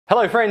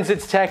Hello friends,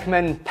 it's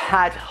Techman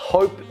Pat.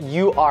 Hope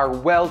you are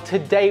well.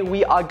 Today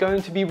we are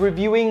going to be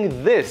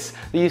reviewing this,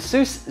 the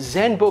ASUS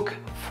Zenbook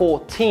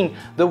 14,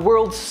 the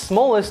world's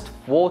smallest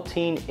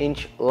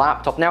 14-inch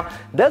laptop. Now,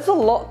 there's a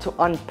lot to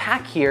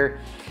unpack here,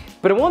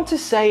 but I want to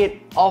say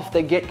it off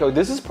the get-go.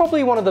 This is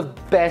probably one of the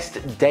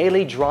best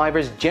daily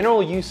drivers,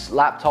 general use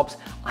laptops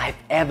I've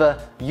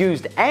ever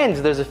used, and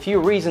there's a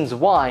few reasons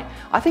why.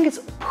 I think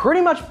it's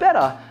pretty much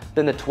better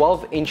than the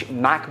 12-inch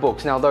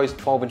MacBooks. Now, those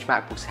 12-inch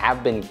MacBooks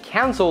have been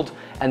cancelled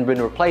and been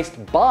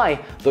replaced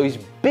by those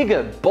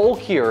bigger,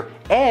 bulkier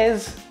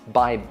Airs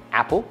by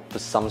Apple for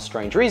some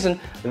strange reason.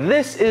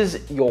 This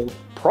is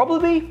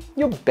probably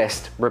your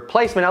best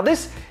replacement. Now,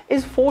 this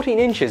is 14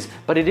 inches,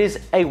 but it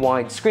is a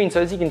wide screen.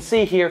 So as you can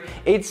see here,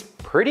 it's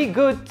pretty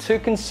good to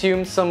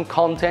consume some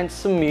content,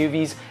 some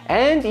movies,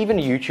 and even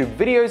YouTube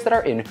videos that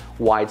are in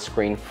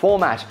widescreen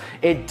format.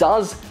 It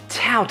does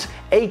tout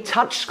a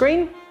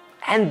touchscreen,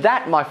 and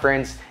that, my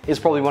friends, is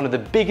probably one of the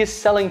biggest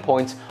selling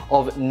points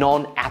of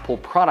non-Apple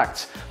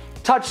products.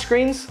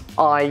 Touchscreens,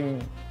 I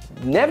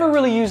never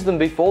really used them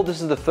before. This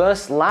is the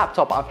first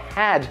laptop I've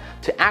had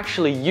to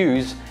actually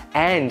use,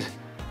 and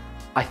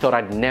I thought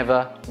I'd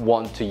never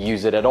want to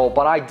use it at all,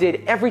 but I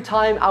did. Every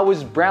time I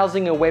was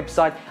browsing a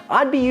website,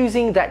 I'd be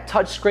using that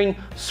touchscreen,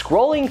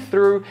 scrolling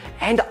through,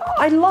 and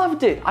I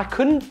loved it. I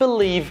couldn't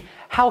believe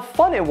how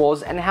fun it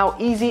was and how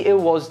easy it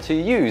was to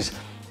use.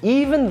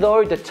 Even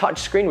though the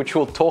touchscreen, which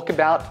we'll talk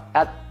about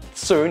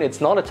soon, it's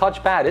not a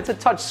touchpad, it's a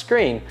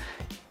touchscreen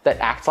that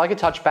acts like a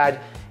touchpad.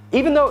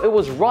 Even though it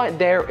was right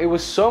there, it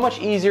was so much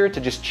easier to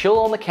just chill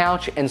on the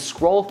couch and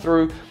scroll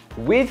through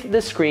with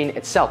the screen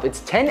itself.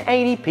 It's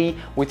 1080p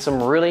with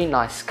some really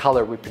nice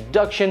color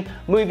reproduction.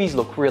 Movies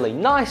look really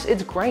nice.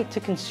 It's great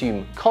to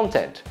consume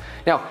content.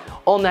 Now,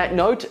 on that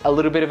note, a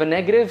little bit of a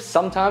negative.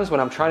 Sometimes when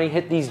I'm trying to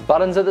hit these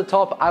buttons at the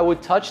top, I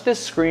would touch the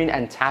screen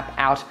and tap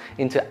out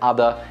into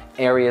other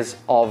areas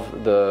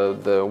of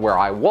the where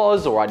I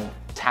was, or I'd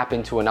tap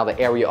into another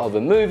area of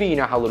a movie. You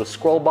know how little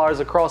scroll bars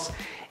across.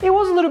 It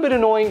was a little bit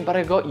annoying, but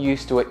I got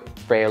used to it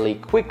fairly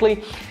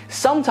quickly.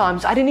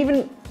 Sometimes I didn't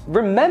even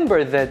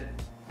remember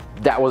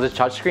that was a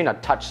touchscreen. I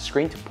touched the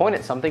screen to point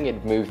at something,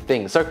 it moved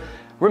things. So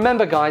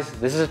remember guys,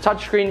 this is a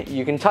touchscreen,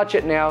 you can touch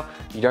it now.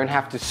 You don't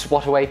have to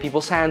swat away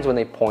people's hands when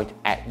they point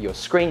at your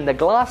screen. The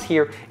glass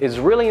here is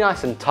really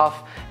nice and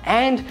tough,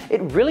 and it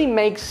really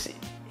makes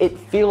it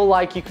feel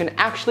like you can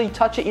actually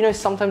touch it. You know,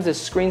 sometimes there's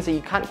screens that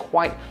you can't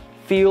quite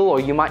feel, or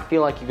you might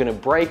feel like you're gonna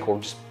break or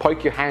just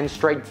poke your hand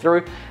straight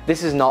through.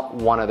 This is not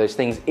one of those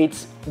things.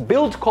 Its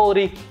build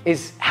quality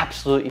is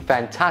absolutely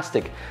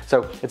fantastic.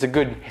 So it's a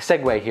good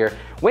segue here.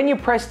 When you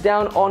press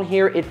down on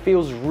here, it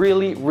feels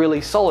really, really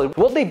solid.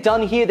 What they've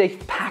done here, they've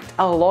packed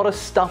a lot of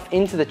stuff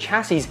into the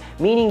chassis,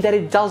 meaning that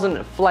it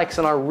doesn't flex,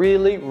 and I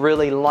really,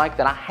 really like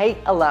that. I hate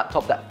a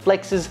laptop that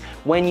flexes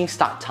when you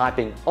start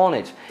typing on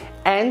it.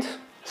 And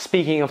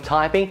speaking of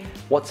typing,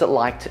 what's it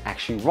like to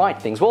actually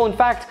write things? Well, in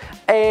fact,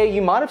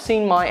 you might have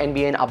seen my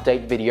NBN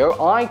update video.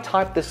 I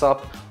typed this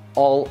up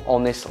all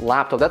on this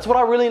laptop. That's what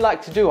I really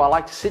like to do. I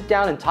like to sit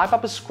down and type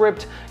up a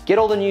script, get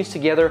all the news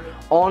together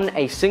on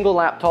a single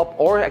laptop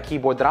or a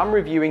keyboard that I'm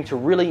reviewing to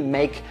really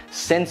make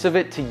sense of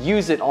it, to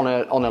use it on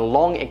a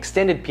long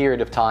extended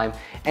period of time.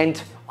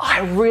 And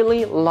I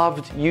really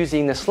loved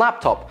using this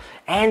laptop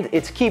and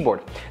its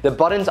keyboard. The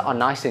buttons are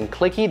nice and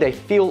clicky, they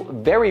feel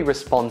very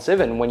responsive,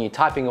 and when you're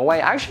typing away,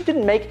 I actually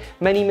didn't make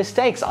many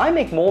mistakes. I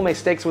make more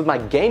mistakes with my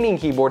gaming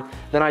keyboard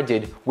than I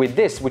did with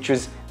this, which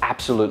was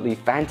absolutely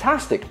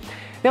fantastic.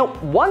 Now,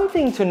 one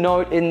thing to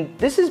note, and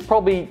this is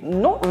probably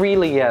not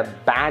really a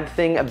bad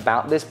thing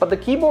about this, but the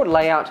keyboard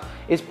layout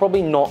is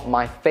probably not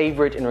my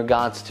favorite in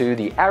regards to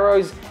the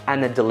arrows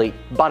and the delete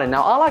button.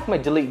 Now, I like my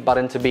delete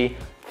button to be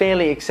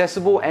fairly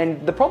accessible,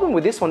 and the problem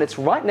with this one, it's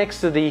right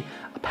next to the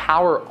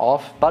power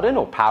off button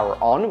or power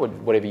on,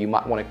 whatever you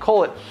might want to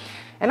call it.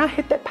 And I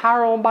hit that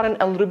power on button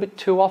a little bit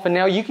too often.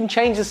 Now, you can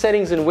change the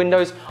settings in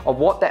Windows of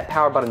what that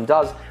power button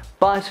does,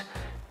 but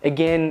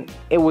again,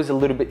 it was a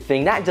little bit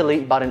thing. That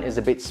delete button is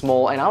a bit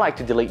small, and I like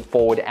to delete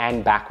forward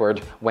and backward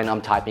when I'm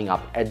typing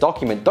up a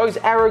document. Those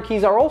arrow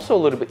keys are also a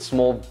little bit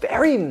small,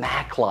 very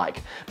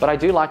Mac-like, but I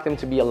do like them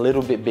to be a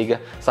little bit bigger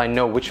so I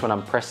know which one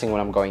I'm pressing when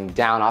I'm going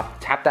down. I've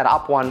tapped that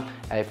up one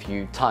a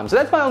few times. So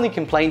that's my only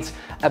complaints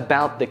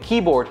about the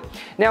keyboard.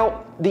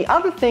 Now, the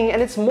other thing,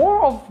 and it's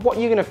more of what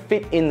you're gonna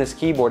fit in this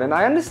keyboard, and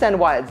I understand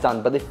why it's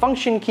done, but the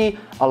function key,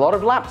 a lot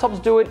of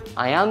laptops do it.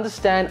 I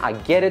understand, I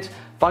get it.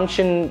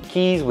 Function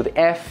keys with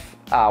F,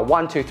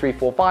 1, 2, 3,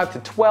 4, 5 to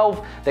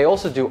 12. They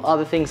also do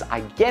other things. I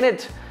get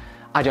it.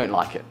 I don't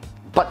like it.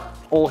 But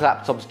all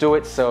laptops do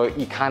it, so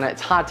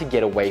it's hard to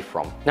get away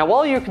from. Now,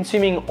 while you're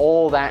consuming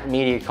all that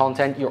media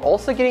content, you're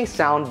also getting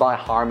sound by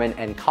Harman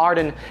and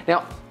Kardon.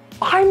 Now,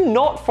 I'm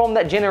not from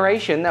that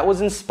generation that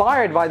was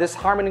inspired by this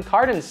Harman and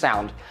Kardon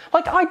sound.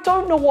 Like, I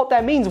don't know what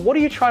that means. What are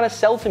you trying to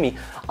sell to me?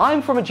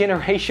 I'm from a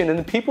generation, and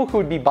the people who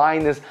would be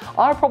buying this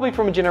are probably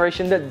from a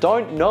generation that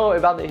don't know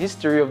about the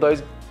history of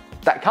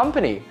that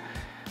company.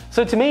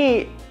 So to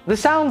me, this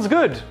sounds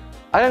good.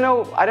 I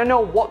don't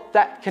know what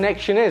that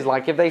connection is.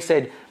 Like if they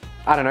said,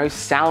 I don't know,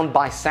 sound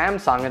by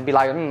Samsung and be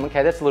like,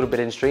 okay, that's a little bit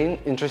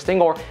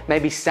interesting, or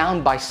maybe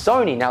sound by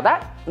Sony. Now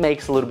that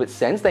makes a little bit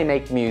sense. They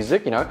make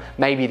music, you know,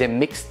 maybe they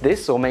mixed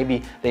this or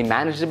maybe they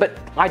managed it, but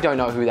I don't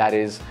know who that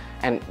is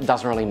and it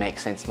doesn't really make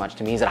sense much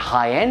to me. Is it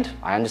high end?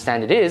 I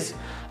understand it is.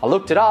 I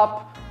looked it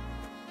up,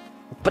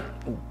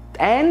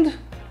 and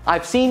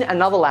I've seen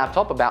another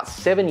laptop about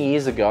 7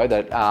 years ago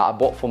that I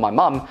bought for my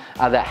mum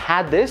that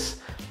had this.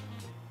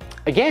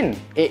 Again,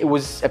 it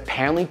was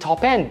apparently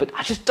top end, but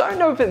I just don't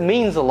know if it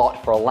means a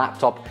lot for a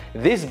laptop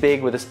this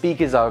big where the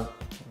speakers are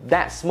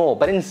that small.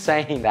 But in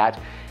saying that,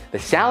 the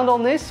sound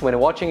on this when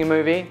you're watching a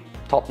movie,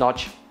 top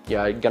notch.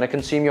 You're gonna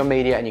consume your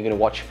media and you're gonna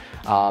watch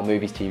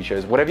movies, TV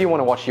shows, whatever you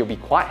wanna watch, you'll be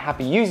quite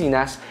happy using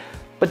this.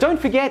 But don't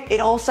forget, it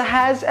also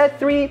has a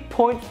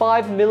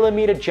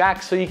 3.5mm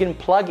jack, so you can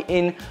plug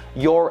in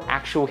your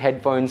actual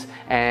headphones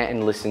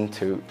and listen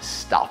to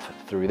stuff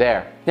through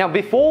there. Now,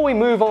 before we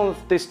move on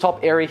with this top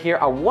area here,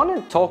 I want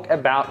to talk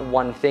about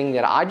one thing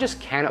that I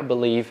just cannot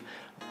believe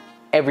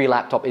every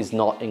laptop is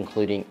not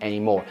including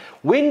anymore.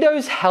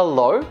 Windows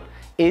Hello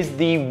is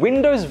the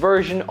Windows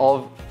version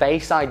of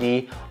Face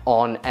ID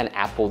on an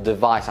Apple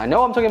device. I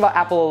know I'm talking about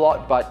Apple a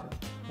lot, but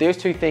there's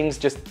two things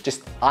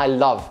just I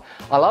love.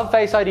 I love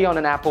Face ID on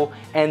an Apple,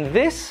 and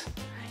this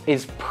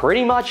is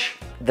pretty much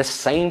the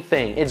same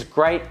thing. It's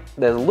great.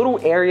 There's a little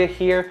area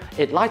here.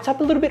 It lights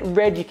up a little bit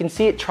red. You can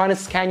see it trying to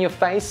scan your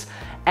face,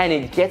 and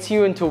it gets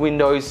you into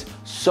Windows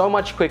so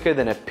much quicker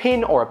than a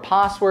PIN or a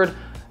password.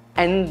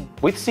 And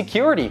with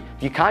security,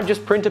 you can't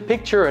just print a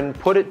picture and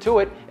put it to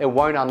it. It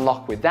won't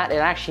unlock with that. It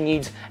actually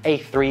needs a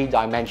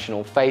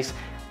 3-dimensional face.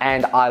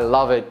 And I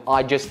love it.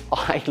 I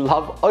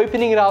love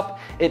opening it up.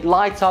 It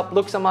lights up,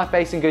 looks at my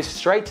face and goes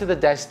straight to the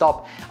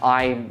desktop.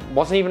 I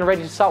wasn't even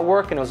ready to start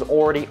work and it was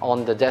already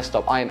on the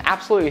desktop. I am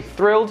absolutely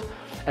thrilled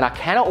and I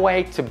cannot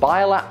wait to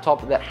buy a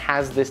laptop that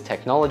has this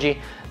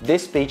technology,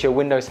 this feature,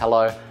 Windows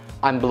Hello.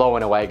 I'm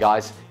blown away,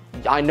 guys.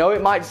 I know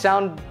it might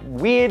sound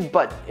weird,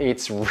 but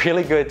it's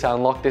really good to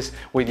unlock this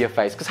with your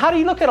face. Because how do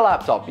you look at a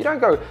laptop? You don't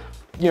go,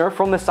 you know,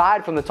 from the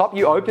side, from the top.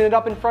 You open it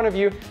up in front of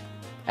you,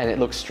 and it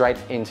looks straight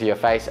into your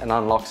face and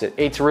unlocks it.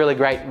 It's really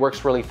great,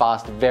 works really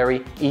fast,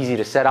 very easy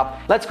to set up.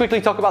 Let's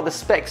quickly talk about the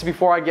specs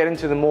before I get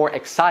into the more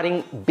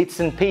exciting bits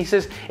and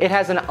pieces. It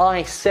has an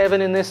i7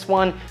 in this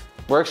one,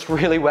 works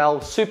really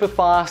well, super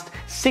fast,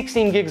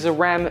 16 gigs of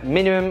RAM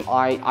minimum.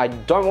 I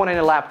don't want any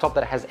laptop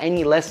that has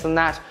any less than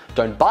that.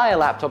 Don't buy a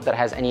laptop that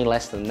has any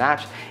less than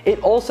that. It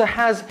also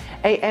has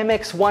a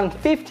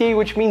MX150,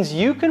 which means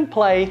you can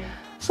play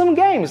some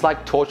games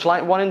like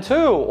Torchlight 1 and 2,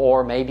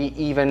 or maybe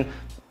even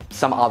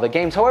some other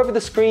games. However,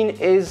 the screen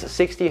is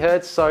 60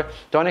 Hz, so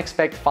don't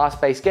expect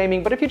fast-paced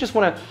gaming, but if you just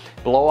want to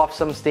blow off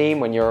some steam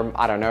when you're,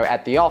 I don't know,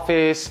 at the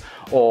office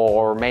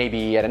or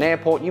maybe at an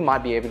airport, you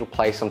might be able to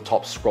play some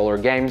top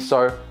scroller games.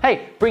 So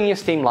hey, bring your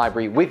Steam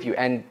library with you,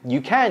 and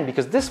you can,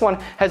 because this one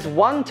has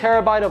 1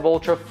 TB of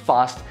ultra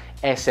fast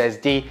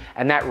SSD,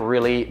 and that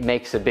really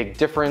makes a big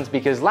difference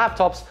because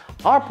laptops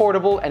are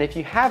portable, and if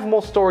you have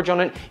more storage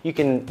on it, you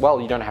can, well,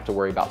 you don't have to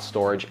worry about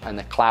storage and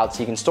the cloud,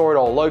 so you can store it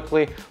all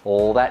locally,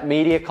 all that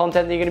media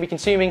content that you're going to be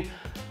consuming.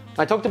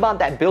 I talked about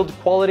that build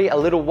quality a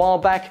little while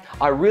back.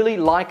 I really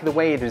like the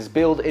way it is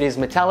built. It is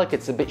metallic,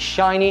 it's a bit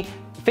shiny.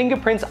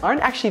 Fingerprints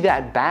aren't actually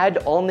that bad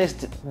on this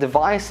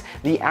device.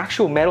 The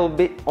actual metal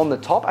bit on the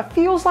top, it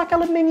feels like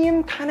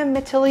aluminium, kind of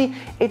metal-y.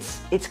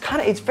 It's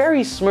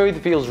very smooth, it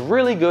feels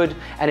really good,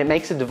 and it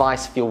makes the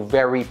device feel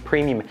very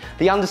premium.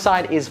 The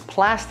underside is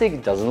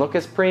plastic, doesn't look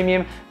as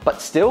premium, but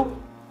still,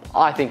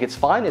 I think it's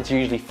fine. It's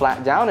usually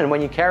flat down, and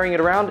when you're carrying it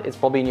around, it's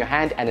probably in your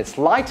hand, and it's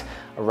light,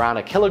 around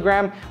 1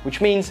 kilogram,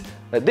 which means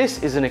that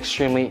this is an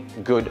extremely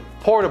good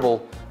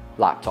portable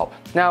laptop.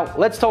 Now,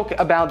 let's talk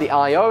about the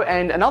I/O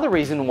and another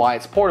reason why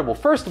it's portable.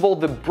 First of all,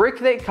 the brick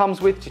that it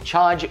comes with to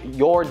charge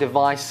your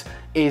device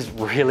is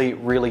really,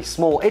 really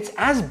small. It's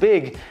as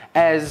big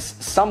as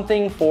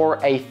something for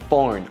a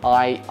phone.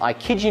 I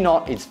kid you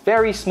not, it's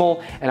very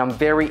small and I'm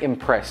very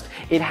impressed.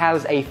 It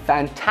has a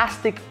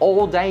fantastic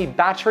all-day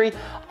battery.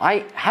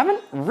 I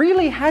haven't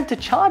really had to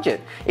charge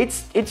it.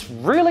 It's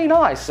really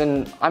nice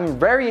and I'm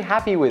very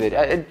happy with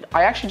it.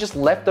 I actually just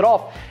left it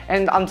off,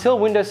 and until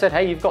Windows said,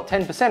 hey, you've got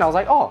 10%, I was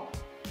like, oh,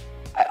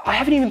 I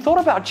haven't even thought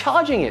about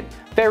charging it.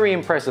 Very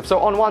impressive. So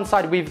on one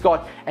side, we've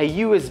got a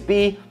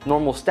USB,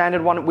 normal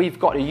standard one. We've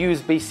got a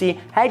USB-C,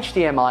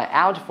 HDMI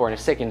out for a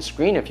second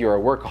screen if you're a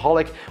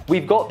workaholic.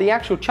 We've got the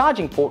actual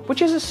charging port,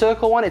 which is a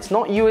circle one. It's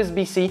not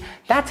USB-C.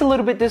 That's a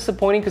little bit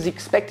disappointing because you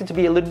expect it to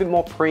be a little bit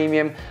more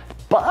premium,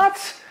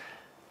 but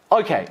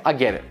okay, I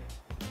get it.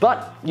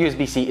 But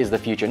USB-C is the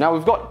future. Now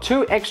we've got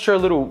 2 extra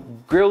little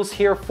grills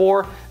here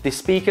for the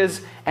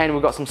speakers, and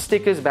we've got some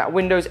stickers about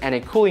Windows and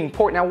a cooling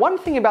port. Now one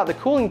thing about the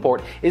cooling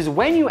port is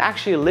when you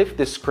actually lift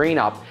the screen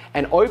up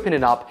and open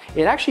it up,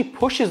 it actually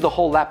pushes the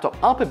whole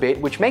laptop up a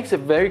bit, which makes it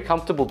very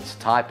comfortable to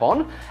type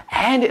on,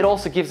 and it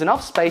also gives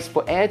enough space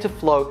for air to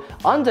flow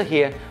under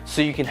here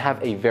so you can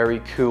have a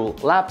very cool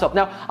laptop.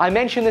 Now I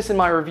mentioned this in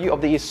my review of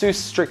the ASUS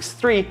Strix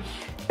 3.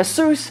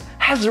 ASUS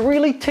has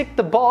really ticked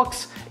the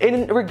box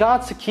in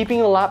regards to keeping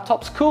the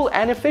laptops cool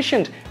and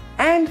efficient.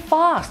 and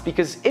fast,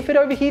 because if it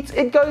overheats,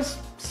 it goes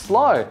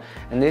slow,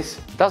 and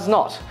this does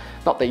not.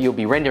 Not that you'll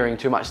be rendering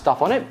too much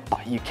stuff on it,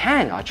 but you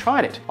can. I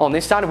tried it. On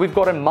this side, we've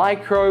got a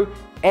micro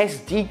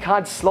SD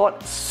card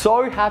slot.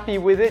 So happy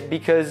with it,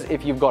 because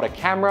if you've got a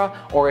camera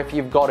or if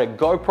you've got a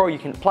GoPro, you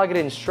can plug it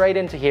in straight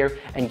into here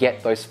and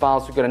get those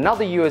files. We've got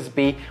another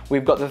USB,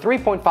 we've got the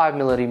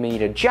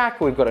 3.5mm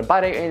jack, we've got a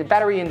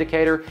battery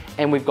indicator,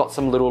 and we've got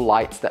some little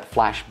lights that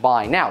flash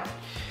by. Now,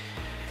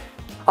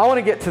 I want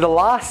to get to the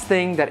last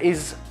thing that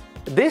is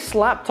this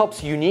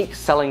laptop's unique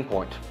selling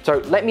point. So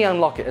let me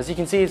unlock it. As you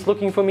can see, it's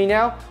looking for me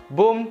now.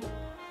 Boom.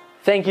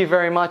 Thank you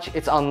very much.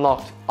 It's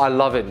unlocked. I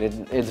love it.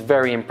 It's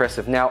very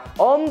impressive. Now,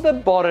 on the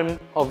bottom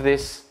of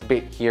this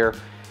bit here,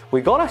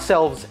 we got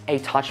ourselves a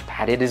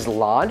touchpad. It is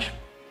large,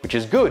 which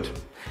is good.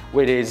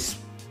 It is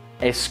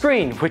a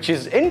screen, which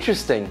is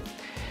interesting.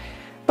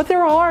 But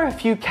there are a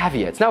few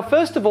caveats. Now,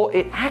 first of all,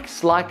 it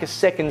acts like a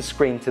second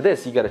screen to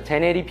this. You've got a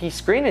 1080p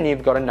screen and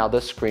you've got another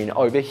screen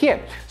over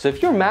here. So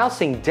if you're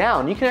mousing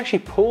down, you can actually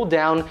pull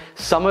down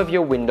some of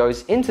your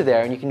windows into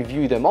there and you can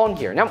view them on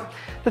here. Now,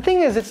 the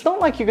thing is, it's not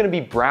like you're going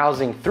to be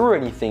browsing through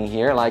anything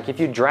here. Like if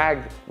you drag,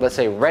 let's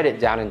say, Reddit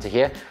down into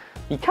here,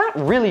 you can't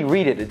really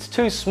read it. It's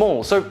too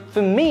small. So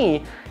for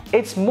me,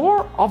 it's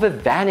more of a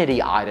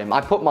vanity item. I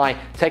put my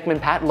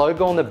TechmanPat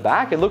logo on the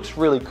back. It looks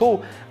really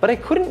cool, but I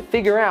couldn't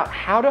figure out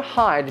how to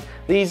hide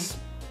these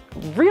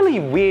really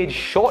weird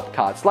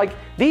shortcuts. Like,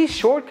 these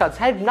shortcuts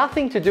had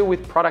nothing to do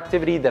with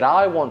productivity that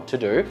I want to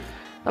do,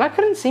 and I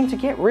couldn't seem to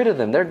get rid of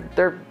them.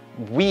 They're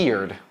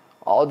weird.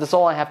 Oh, that's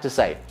all I have to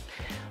say.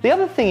 The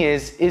other thing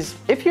is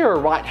if you're a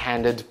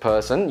right-handed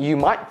person, you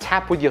might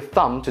tap with your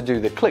thumb to do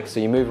the click.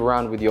 So you move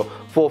around with your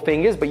four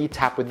fingers, but you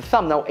tap with the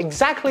thumb. Now,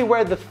 exactly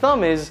where the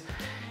thumb is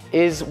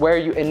where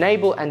you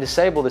enable and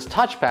disable this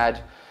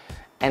touchpad,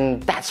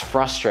 and that's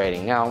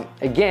frustrating. Now,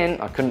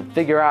 again, I couldn't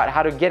figure out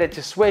how to get it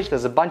to switch.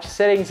 There's a bunch of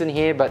settings in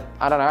here, but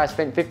I don't know, I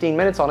spent 15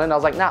 minutes on it and I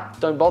was like, nah,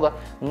 don't bother.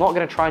 I'm not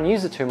gonna try and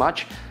use it too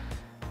much.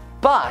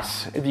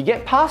 But if you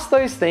get past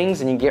those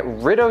things and you get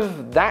rid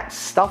of that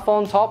stuff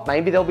on top,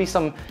 maybe there'll be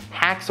some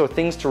hacks or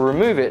things to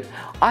remove it.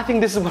 I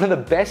think this is one of the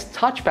best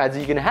touchpads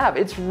you can have.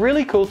 It's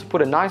really cool to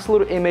put a nice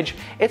little image.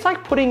 It's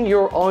like putting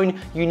your own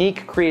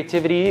unique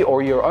creativity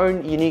or your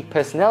own unique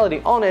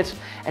personality on it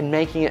and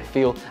making it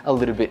feel a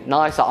little bit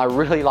nicer. I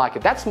really like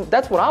it. That's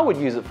what I would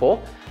use it for.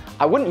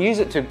 I wouldn't use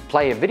it to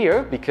play a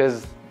video,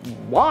 because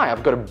why?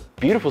 I've got a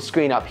beautiful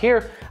screen up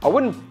here. I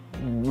wouldn't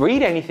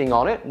read anything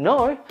on it,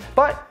 no.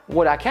 But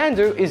what I can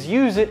do is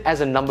use it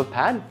as a number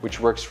pad, which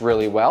works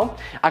really well.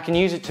 I can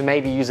use it to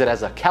maybe use it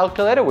as a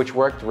calculator, which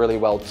worked really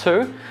well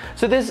too.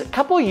 So there's a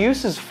couple of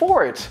uses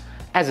for it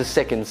as a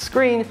second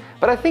screen,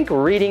 but I think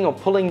reading or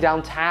pulling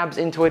down tabs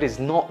into it is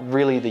not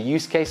really the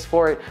use case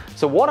for it.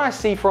 So what I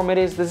see from it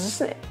is there's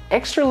this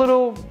extra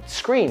little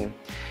screen.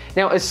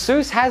 Now,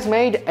 ASUS has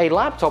made a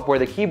laptop where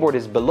the keyboard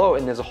is below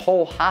and there's a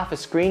whole half a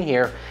screen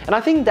here, and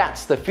I think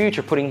that's the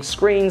future. Putting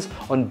screens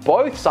on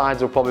both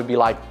sides will probably be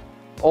like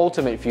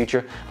ultimate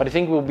future, but I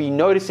think we'll be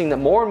noticing that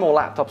more and more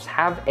laptops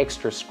have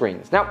extra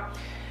screens. Now,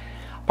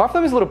 apart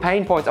from those little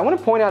pain points, I want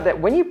to point out that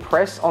when you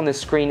press on the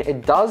screen,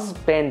 it does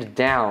bend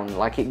down,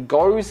 like it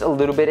goes a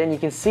little bit, and you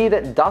can see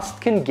that dust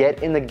can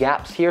get in the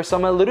gaps here, so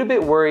I'm a little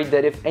bit worried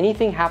that if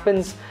anything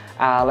happens,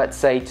 let's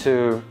say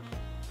to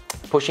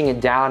pushing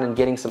it down and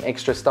getting some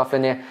extra stuff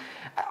in there,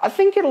 I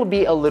think it'll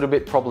be a little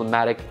bit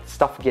problematic,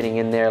 stuff getting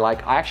in there.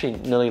 Like, I actually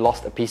nearly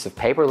lost a piece of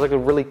paper, like a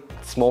really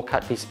small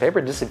cut piece of paper,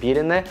 it disappeared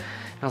in there.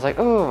 And I was like,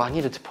 oh, I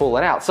needed to pull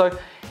it out. So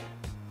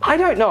I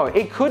don't know,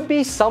 it could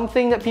be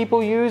something that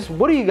people use.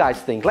 What do you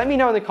guys think? Let me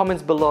know in the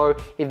comments below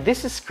if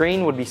this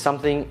screen would be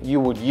something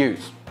you would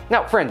use.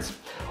 Now, friends,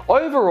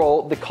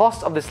 overall, the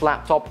cost of this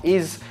laptop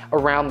is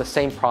around the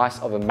same price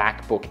of a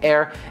MacBook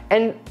Air,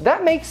 and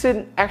that makes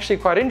it actually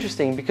quite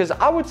interesting, because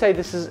I would say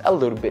this is a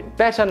little bit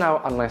better now,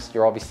 unless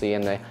you're obviously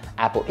in the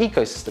Apple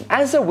ecosystem.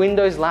 As a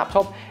Windows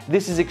laptop,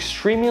 this is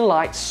extremely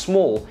light,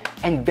 small,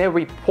 and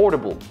very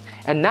portable.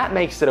 And that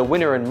makes it a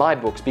winner in my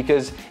books,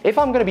 because if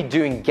I'm going to be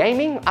doing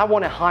gaming, I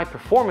want a high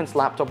performance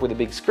laptop with a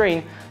big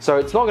screen, so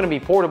it's not going to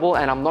be portable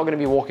and I'm not going to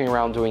be walking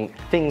around doing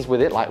things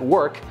with it like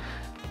work.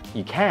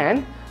 You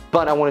can,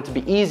 but I want it to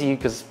be easy,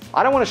 because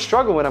I don't want to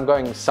struggle when I'm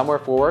going somewhere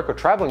for work or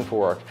traveling for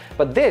work.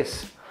 But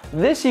this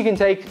you can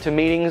take to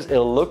meetings,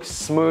 it'll look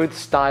smooth,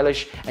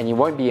 stylish, and you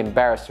won't be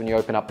embarrassed when you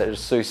open up that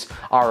ASUS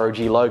ROG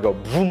logo.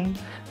 Boom.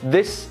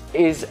 This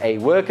is a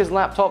worker's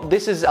laptop.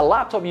 This is a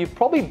laptop you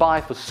probably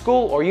buy for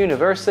school or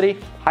university.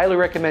 Highly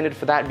recommended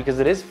for that, because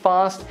it is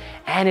fast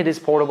and it is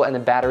portable and the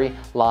battery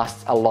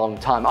lasts a long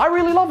time. I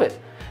really love it.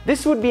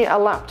 This would be a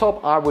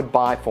laptop I would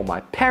buy for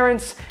my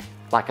parents,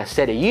 like I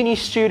said, a uni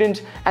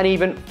student, and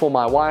even for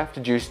my wife to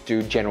just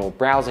do general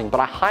browsing. But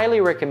I highly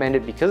recommend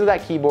it because of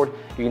that keyboard.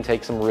 You can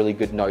take some really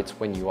good notes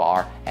when you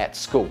are at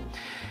school.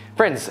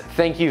 Friends,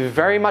 thank you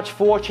very much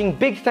for watching.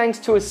 Big thanks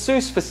to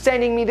ASUS for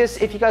sending me this.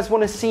 If you guys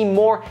want to see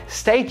more,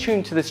 stay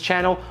tuned to this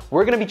channel.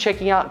 We're going to be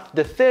checking out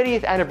the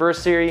 30th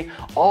anniversary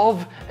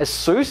of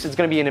ASUS. It's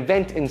going to be an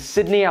event in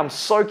Sydney. I'm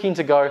so keen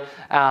to go.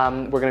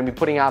 We're going to be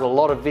putting out a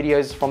lot of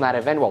videos from that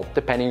event. Well,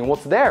 depending on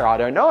what's there, I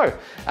don't know.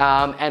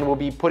 And we'll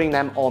be putting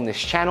them on this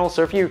channel.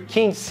 So if you're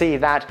keen to see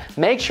that,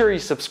 make sure you're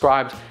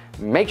subscribed.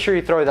 Make sure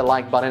you throw the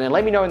like button and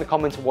let me know in the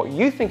comments what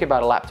you think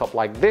about a laptop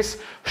like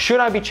this. Should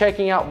I be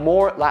checking out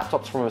more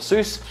laptops from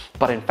ASUS?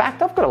 But in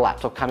fact, I've got a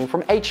laptop coming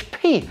from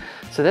HP.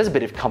 So there's a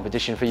bit of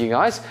competition for you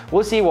guys.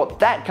 We'll see what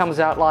that comes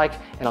out like,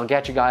 and I'll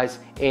catch you guys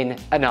in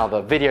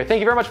another video. Thank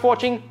you very much for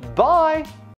watching. Bye.